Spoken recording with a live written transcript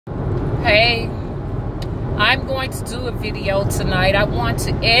Hey, I'm going to do a video tonight. I want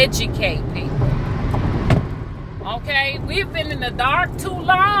to educate people. Okay, we've been in the dark too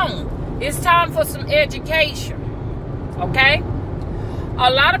long. It's time for some education. Okay? A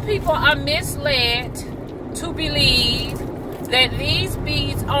lot of people are misled to believe that these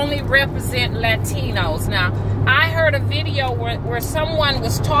beads only represent Latinos. Now, I heard a video where someone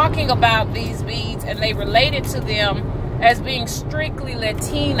was talking about these beads and they related to them as being strictly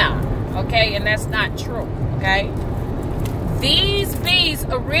Latina. Okay, and that's not true. Okay, these beads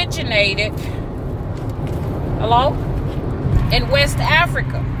originated, in West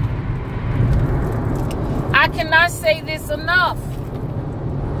Africa. I cannot say this enough.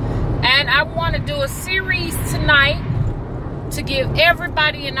 And I want to do a series tonight to give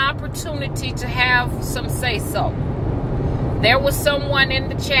everybody an opportunity to have some say-so. There was someone in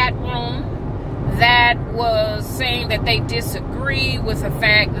the chat room that was saying that they disagree with the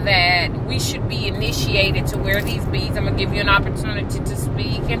fact that we should be initiated to wear these beads. I'm going to give you an opportunity to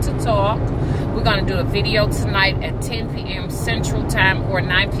speak and to talk. We're going to do a video tonight at 10 p.m. Central Time or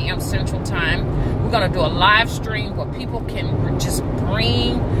 9 p.m. Central Time. We're going to do a live stream where people can just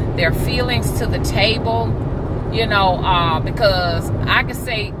bring their feelings to the table, you know, because I can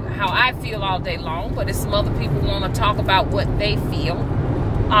say how I feel all day long, but if some other people want to talk about what they feel,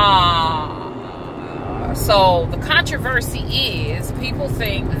 so the controversy is people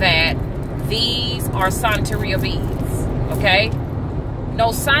think that these are Santeria beads, okay?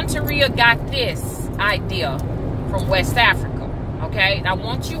 No, Santeria got this idea from West Africa, okay? I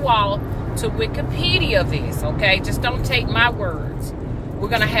want you all to Wikipedia this, okay? Just don't take my words. We're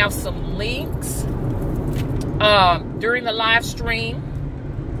going to have some links during the live stream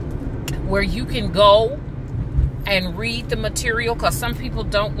where you can go and read the material, because some people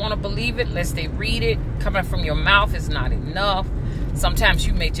don't want to believe it unless they read it. Coming from your mouth is not enough. Sometimes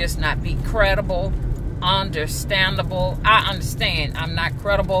you may just not be credible, understandable. I understand I'm not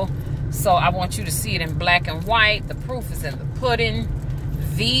credible, so I want you to see it in black and white. The proof is in the pudding.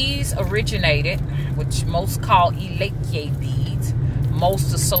 These originated, which most call Ileque beads,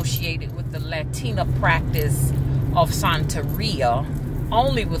 most associated with the Latina practice of Santeria,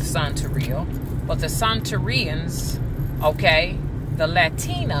 only with Santeria. But the Santerians, okay, the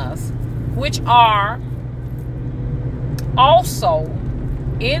Latinas, which are also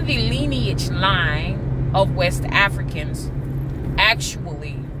in the lineage line of West Africans,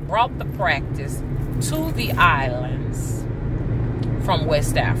 actually brought the practice to the islands from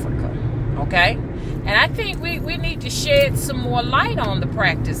West Africa, okay? And I think we need to shed some more light on the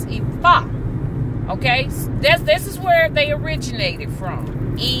practice, IFA, okay? This is where they originated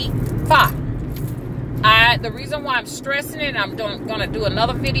from, IFA. The reason why I'm stressing it, I'm going to do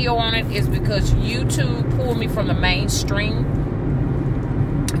another video on it, is because YouTube pulled me from the mainstream.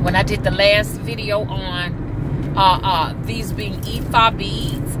 When I did the last video on these being IFA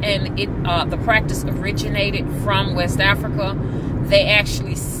beads, and the practice originated from West Africa, they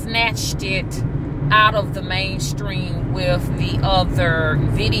actually snatched it out of the mainstream with the other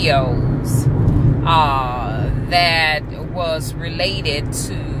videos that was related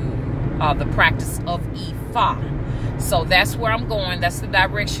to the practice of IFA. So that's where I'm going. That's the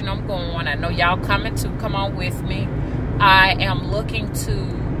direction I'm going. I know y'all coming to come on with me. I am looking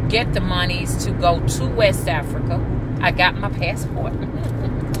to get the monies to go to West Africa. I got my passport.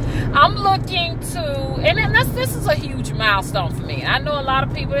 I'm looking to, and this is a huge milestone for me. I know a lot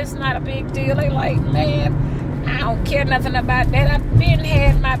of people, it's not a big deal. They like, man, I don't care nothing about that. I've been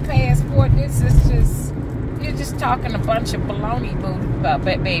had my passport. This is just, you're just talking a bunch of baloney,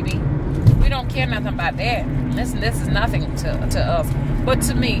 baby. We don't care nothing about that. This is nothing to us. But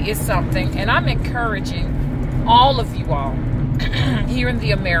to me, it's something. And I'm encouraging all of you all here in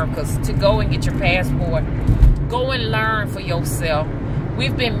the Americas to go and get your passport. Go and learn for yourself.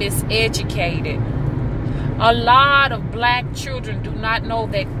 We've been miseducated. A lot of black children do not know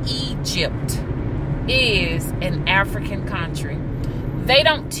that Egypt is an African country. They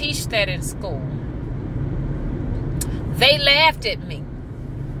don't teach that in school. They laughed at me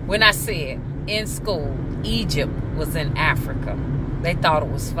when I said in school Egypt was in Africa. They thought it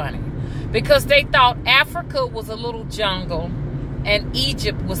was funny because they thought Africa was a little jungle and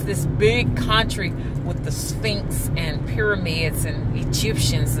Egypt was this big country with the Sphinx and pyramids and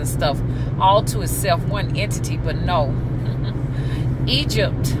Egyptians and stuff all to itself, one entity. But no,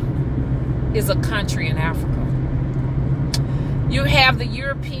 Egypt is a country in Africa. You have the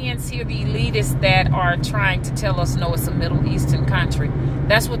Europeans here, the elitists, that are trying to tell us, no, it's a Middle Eastern country.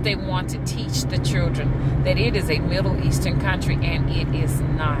 That's what they want to teach the children, that it is a Middle Eastern country, and it is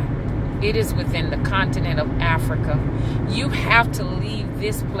not. It is within the continent of Africa. You have to leave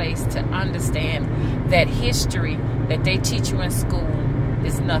this place to understand that history that they teach you in school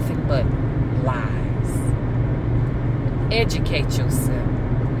is nothing but lies. Educate yourself.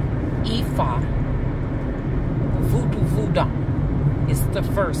 IFA, Voodoo, is the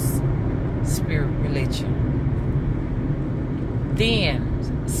first spirit religion. Then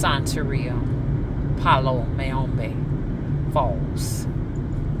Santeria, Palo Mayombe falls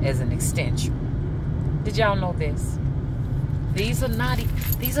as an extension. Did y'all know this? These are not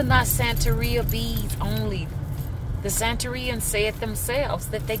Santeria beads only. The Santerians say it themselves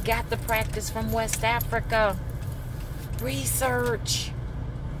that they got the practice from West Africa. Research.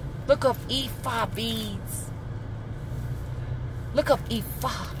 Look up IFA beads. Look up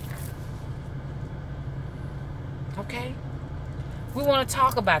IFA. Okay? We want to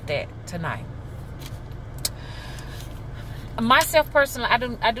talk about that tonight. Myself personally,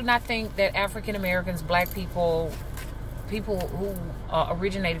 I do not think that African Americans, black people, people who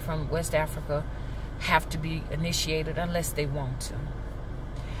originated from West Africa have to be initiated unless they want to.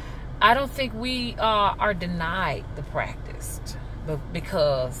 I don't think we are denied the practice, but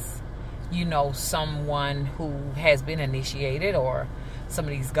because, you know, someone who has been initiated, or some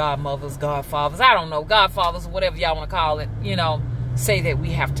of these godmothers, godfathers, I don't know, godfathers, whatever y'all want to call it, you know, say that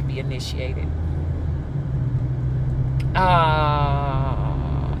we have to be initiated.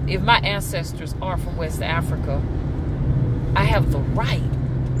 If my ancestors are from West Africa, I have the right,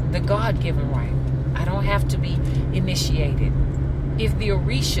 the God-given right. I don't have to be initiated. If the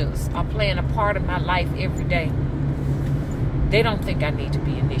Orishas are playing a part of my life every day, they don't think I need to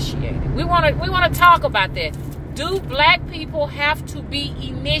be initiated. We want to talk about that. Do black people have to be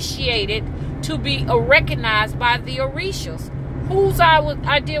initiated to be recognized by the Orishas? Whose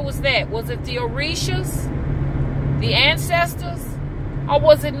idea was that? Was it the Orishas, the ancestors, or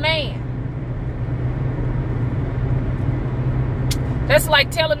was it man? That's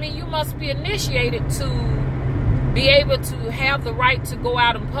like telling me you must be initiated to be able to have the right to go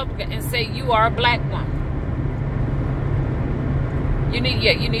out in public and say you are a black woman. You need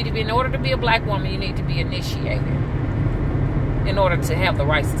to be, in order to be a black woman, you need to be initiated in order to have the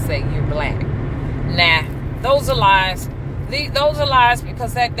rights to say you're black. Nah, those are lies. Those are lies,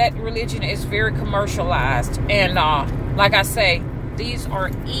 because that religion is very commercialized. And like I say, these are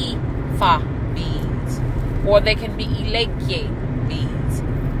IFA beads, or they can be Ileke beads.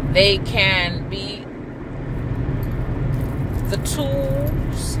 They can be the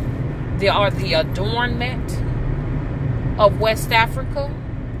tools. They are the adornment of West Africa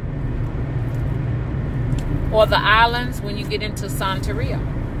or the islands when you get into Santeria,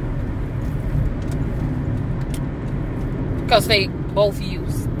 because they both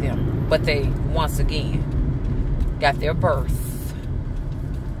use them, but they once again got their birth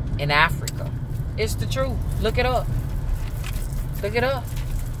in Africa. It's the truth. Look it up. Look it up.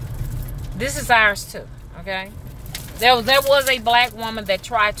 This is ours too. Okay, there was a black woman that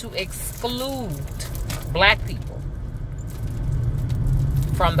tried to exclude black people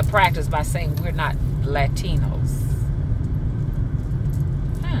from the practice by saying we're not Latinos.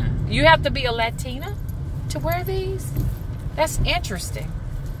 You have to be a Latina to wear these? That's interesting.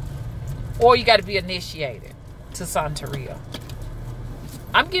 Or you got to be initiated to Santeria.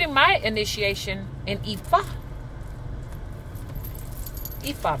 I'm getting my initiation in IFA.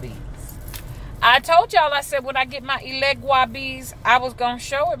 IFA beads. I told y'all, I said when I get my Ilegua beads, I was going to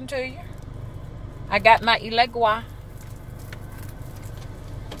show them to you. I got my Ilegua.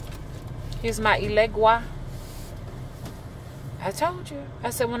 Here's my Ilegua. I told you.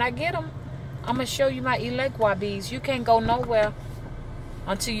 I said when I get them, I'm going to show you my Ilegua beads. You can't go nowhere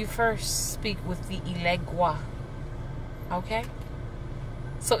until you first speak with the Ilegua. Okay?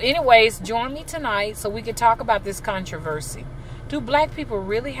 So anyways, join me tonight so we can talk about this controversy. Do black people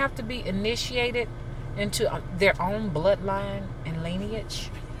really have to be initiated into their own bloodline and lineage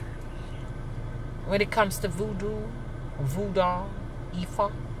when it comes to voodoo, voodoo,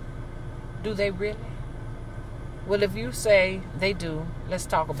 IFA? Do they really? Well, if you say they do, let's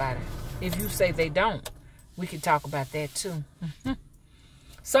talk about it. If you say they don't, we can talk about that too.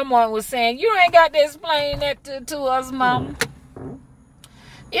 Someone was saying, you ain't got to explain that to us, Mama.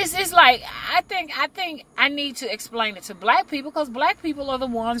 It's like, I think I need to explain it to black people, because black people are the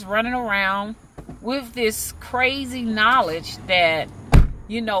ones running around with this crazy knowledge that,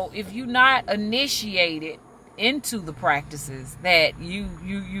 you know, if you're not initiated into the practices, that you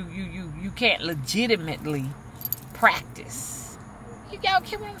can't legitimately practice. Y'all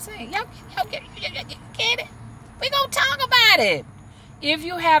get what I'm saying? Y'all get it? We gonna talk about it. If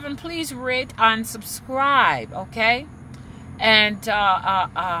you haven't, please rate and subscribe, okay? And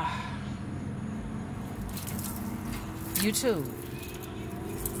YouTube.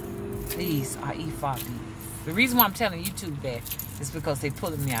 These are IFA beads. The reason why I'm telling YouTube that is because they're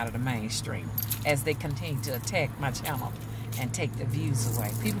pulling me out of the mainstream as they continue to attack my channel and take the views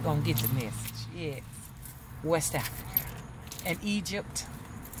away. People gonna get the message. Yes. West Africa and Egypt,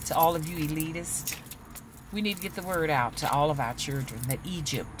 to all of you elitists, we need to get the word out to all of our children that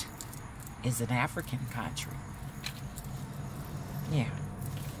Egypt is an African country. Yeah.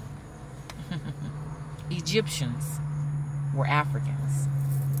 Egyptians were Africans.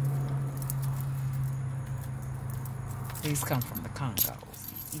 These come from the Congos.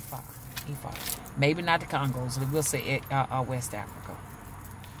 IFA. Maybe not the Congos. We'll say West Africa.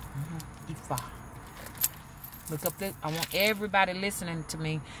 IFA. Look up the. I want everybody listening to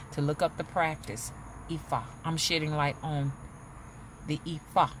me to look up the practice. IFA. I'm shedding light on the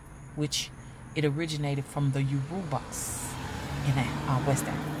IFA, which it originated from the Yorubas in West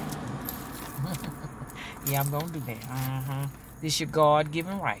Africa. Yeah, I'm gonna do that. This is your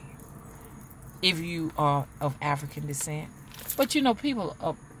God-given right. If you are of African descent. But you know, people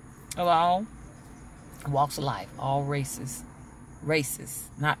of all walks of life, all races,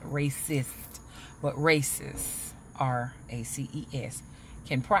 not racist, but races, R-A-C-E-S,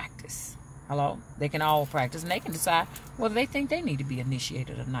 can practice. Hello? They can all practice, and they can decide whether they think they need to be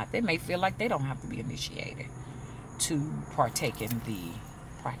initiated or not. They may feel like they don't have to be initiated to partake in the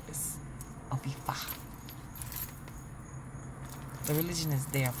practice of IFA. The religion is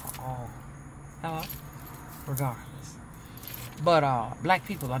there for all. Hello? Regardless. But black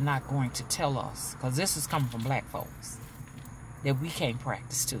people are not going to tell us, because this is coming from black folks, that we can't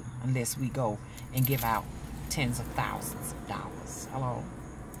practice too unless we go and give out tens of thousands of dollars. Hello?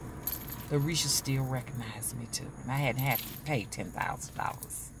 The Risha still recognized me too. And I hadn't had to pay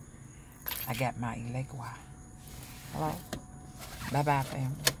 $10,000. I got my Elegua. Hello? Bye-bye,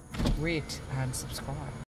 family. Rich, unsubscribe.